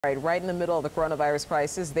Right in the middle of the coronavirus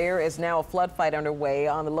crisis, there is now a flood fight underway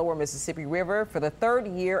on the lower Mississippi River for the third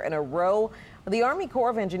year in a row. The Army Corps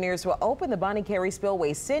of Engineers will open the Bonnet Carre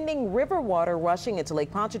Spillway, sending river water rushing into Lake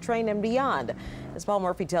Pontchartrain and beyond. As Paul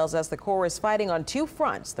Murphy tells us, the Corps is fighting on two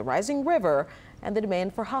fronts, the rising river and the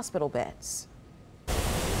demand for hospital beds.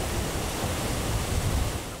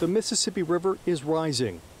 The Mississippi River is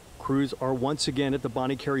rising. Crews are once again at the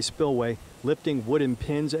Bonnet Carre Spillway, lifting wooden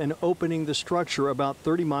pins and opening the structure about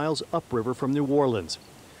 30 miles upriver from New Orleans.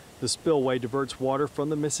 The spillway diverts water from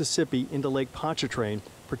the Mississippi into Lake Pontchartrain,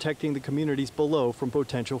 protecting the communities below from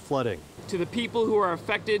potential flooding. To the people who are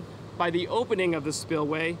affected by the opening of the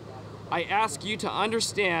spillway, I ask you to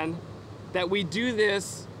understand that we do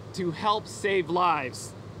this to help save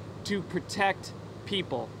lives, to protect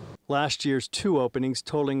people. Last year's two openings,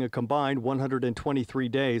 totaling a combined 123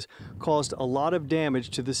 days, caused a lot of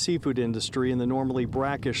damage to the seafood industry in the normally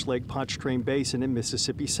brackish Lake Pontchartrain Basin in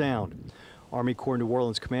Mississippi Sound. Army Corps New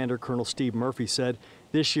Orleans Commander Colonel Steve Murphy said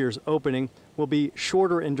this year's opening will be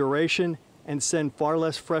shorter in duration and send far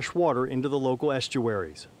less fresh water into the local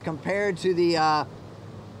estuaries. Compared to the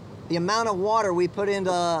amount of water we put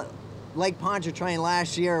into Lake Pontchartrain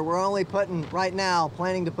last year, we're only putting, right now,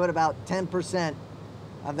 planning to put about 10%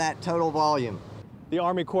 of that total volume. The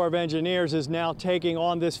Army Corps of Engineers is now taking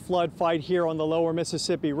on this flood fight here on the lower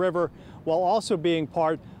Mississippi River, while also being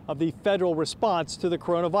part of the federal response to the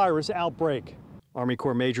coronavirus outbreak. Army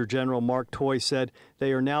Corps Major General Mark Toy said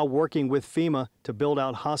they are now working with FEMA to build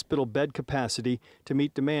out hospital bed capacity to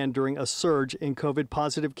meet demand during a surge in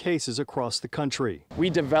COVID-positive cases across the country.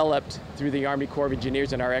 We developed, through the Army Corps of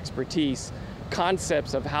Engineers and our expertise,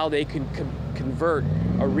 concepts of how they can convert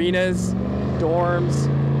arenas, dorms,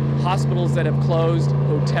 hospitals that have closed,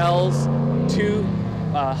 hotels, to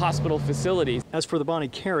hospital facilities. As for the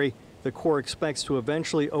Bonnet Carre, the Corps expects to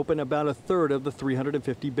eventually open about a third of the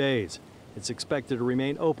 350 bays. It's expected to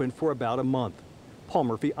remain open for about a month. Paul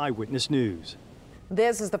Murphy, Eyewitness News.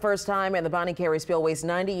 This is the first time in the Bonnet Carre Spillway's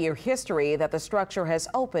 90-year history that the structure has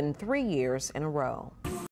opened 3 years in a row.